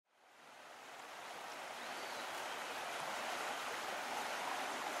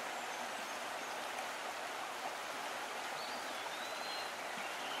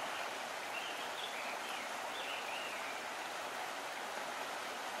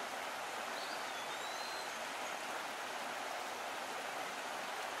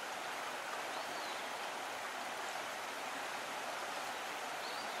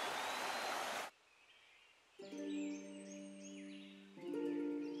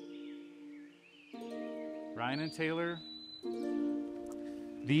Ryan and Taylor,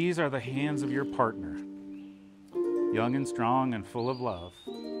 these are the hands of your partner, young and strong and full of love,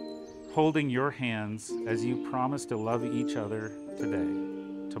 holding your hands as you promise to love each other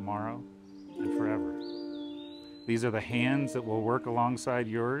today, tomorrow, and forever. These are the hands that will work alongside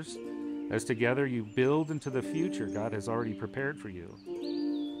yours as together you build into the future God has already prepared for you.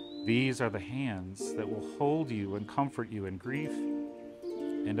 These are the hands that will hold you and comfort you in grief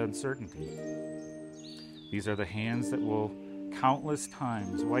and uncertainty. These are the hands that will countless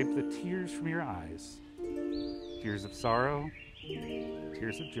times wipe the tears from your eyes, tears of sorrow,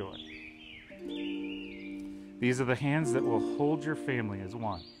 tears of joy. These are the hands that will hold your family as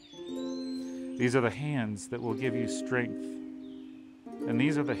one. These are the hands that will give you strength. And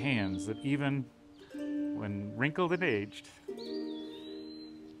these are the hands that even when wrinkled and aged,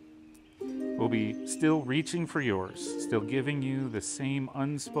 will be still reaching for yours, still giving you the same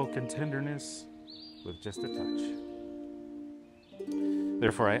unspoken tenderness with just a touch.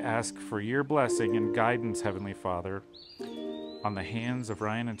 Therefore, I ask for your blessing and guidance, Heavenly Father, on the hands of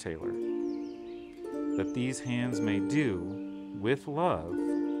Ryan and Taylor, that these hands may do, with love,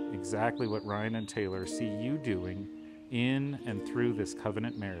 exactly what Ryan and Taylor see you doing in and through this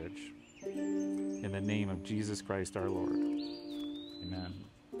covenant marriage. In the name of Jesus Christ our Lord. Amen.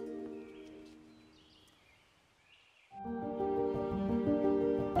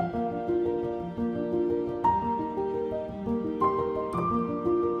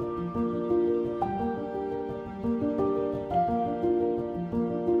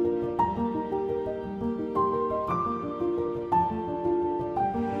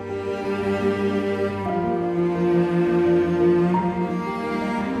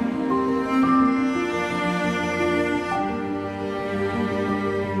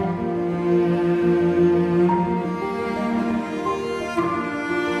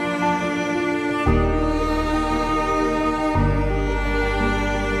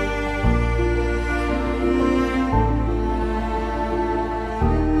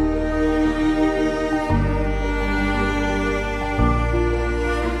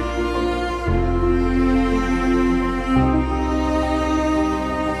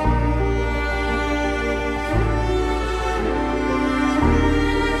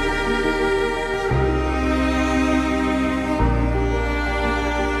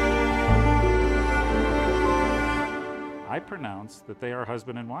 That they are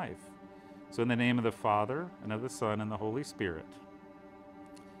husband and wife. So in the name of the Father, and of the Son, and the Holy Spirit,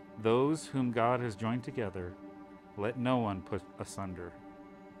 those whom God has joined together, let no one put asunder.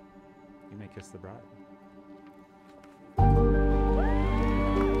 You may kiss the bride.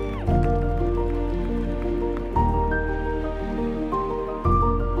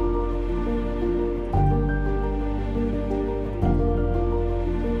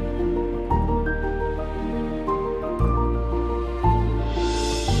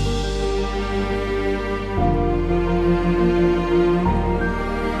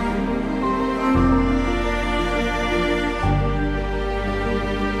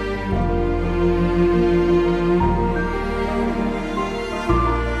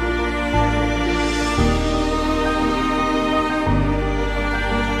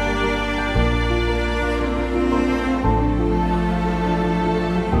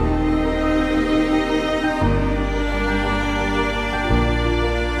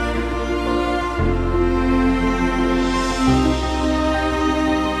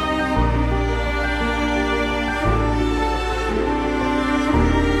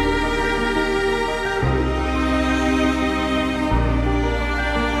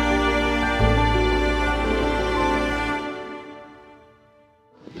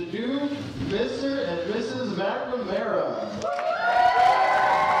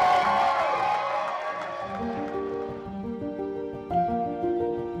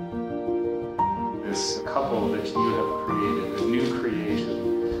 This couple that you have created, a new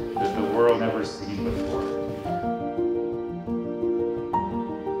creation that the world never seen before.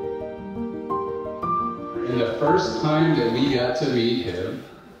 And the first time that we got to meet him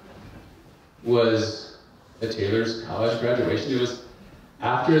was at Taylor's college graduation. It was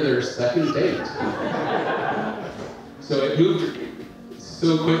after their second date. So it moved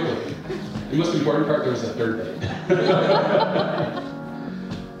so quickly. The most important part, there was a third date.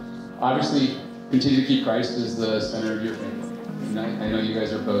 Obviously, continue to keep Christ as the center of your faith. And I know you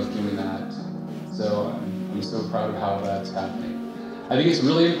guys are both doing that. So I'm so proud of how that's happening. I think it's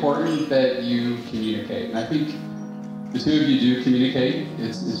really important that you communicate. And I think the two of you do communicate.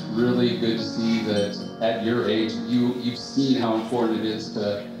 It's really good to see that at your age, you've seen how important it is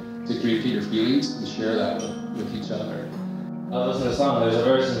to communicate your feelings and share that with each other. I was listening to a song, there's a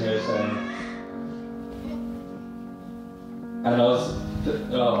verse in here saying, And I was,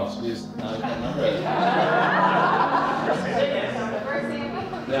 oh, jeez, now I can't remember it.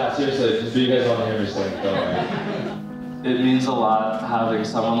 Yeah, seriously, just you guys want to hear me sing, don't worry. It means a lot having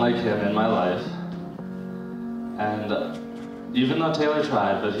someone like him in my life. And even though Taylor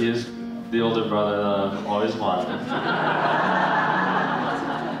tried, but he is the older brother that I've always wanted.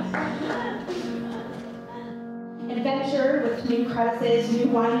 Adventure with new crevices, new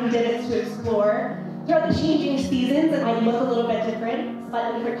winding divots to explore. Throughout the changing seasons, it might look a little bit different,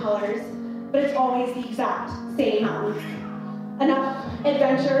 slightly different colors, but it's always the exact same mountains. Enough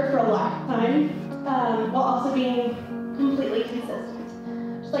adventure for a lifetime, while also being completely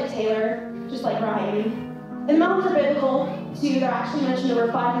consistent. Just like Taylor, just like Ryan. And the mountains are biblical, too. They're actually mentioned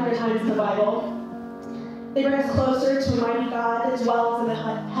over 500 times in the Bible. They bring us closer to a mighty God that dwells in the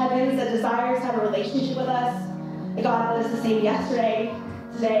heavens, that desires to have a relationship with us. A God that is the same yesterday,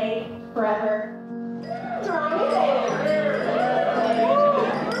 today, forever.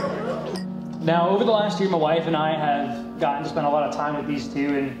 Now, over the last year, my wife and I have gotten to spend a lot of time with these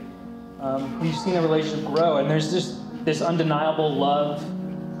two, and we've seen the relationship grow. And there's just this undeniable love,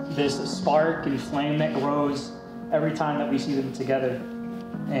 this spark and flame that grows every time that we see them together.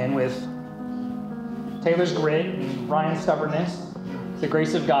 And with Taylor's grit and Ryan's stubbornness, the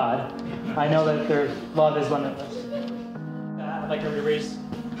grace of God, I know that their love is limitless. I'd like to raise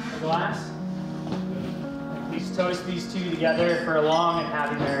a glass. Please toast these two together for a long and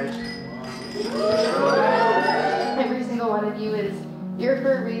happy marriage. Every single one of you is here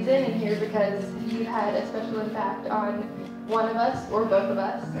for a reason and here because you had a special impact on one of us or both of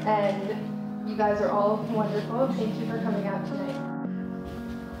us, and you guys are all wonderful. Thank you for coming out tonight.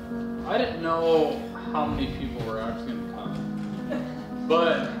 I didn't know how many people were actually going to come,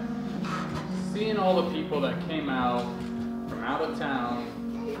 but seeing all the people that came out from out of town,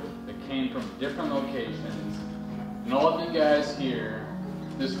 that came from different locations, and all of you guys here,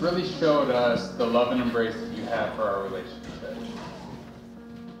 this really showed us the love and embrace that you have for our relationship.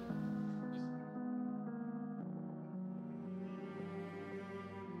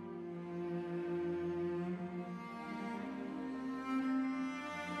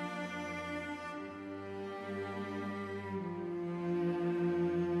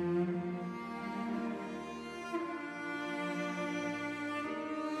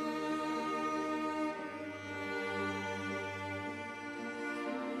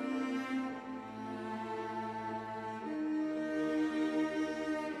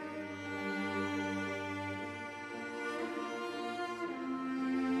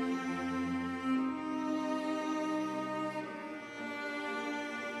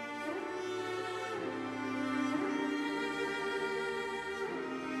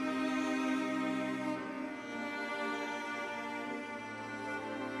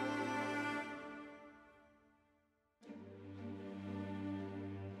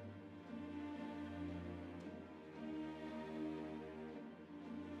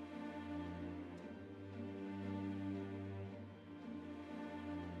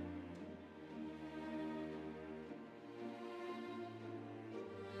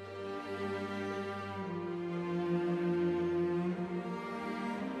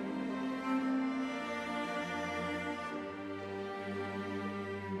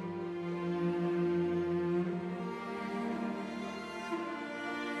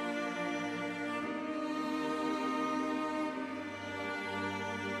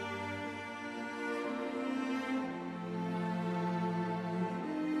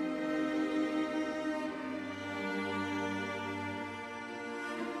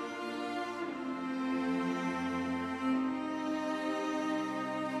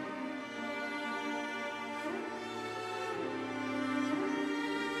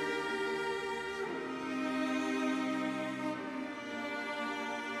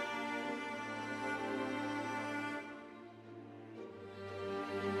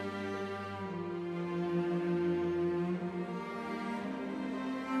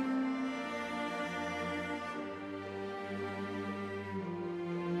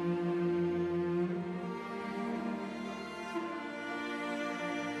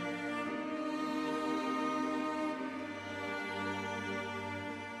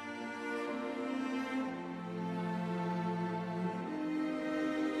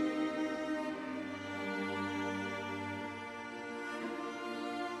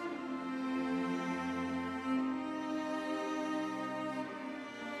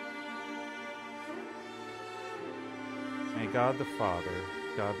 May God the Father,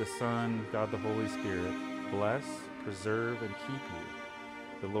 God the Son, God the Holy Spirit bless, preserve, and keep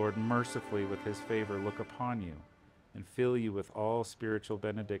you. The Lord mercifully with his favor look upon you and fill you with all spiritual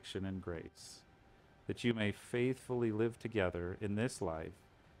benediction and grace. that you may faithfully live together in this life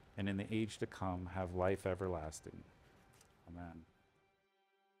and in the age to come have life everlasting. Amen.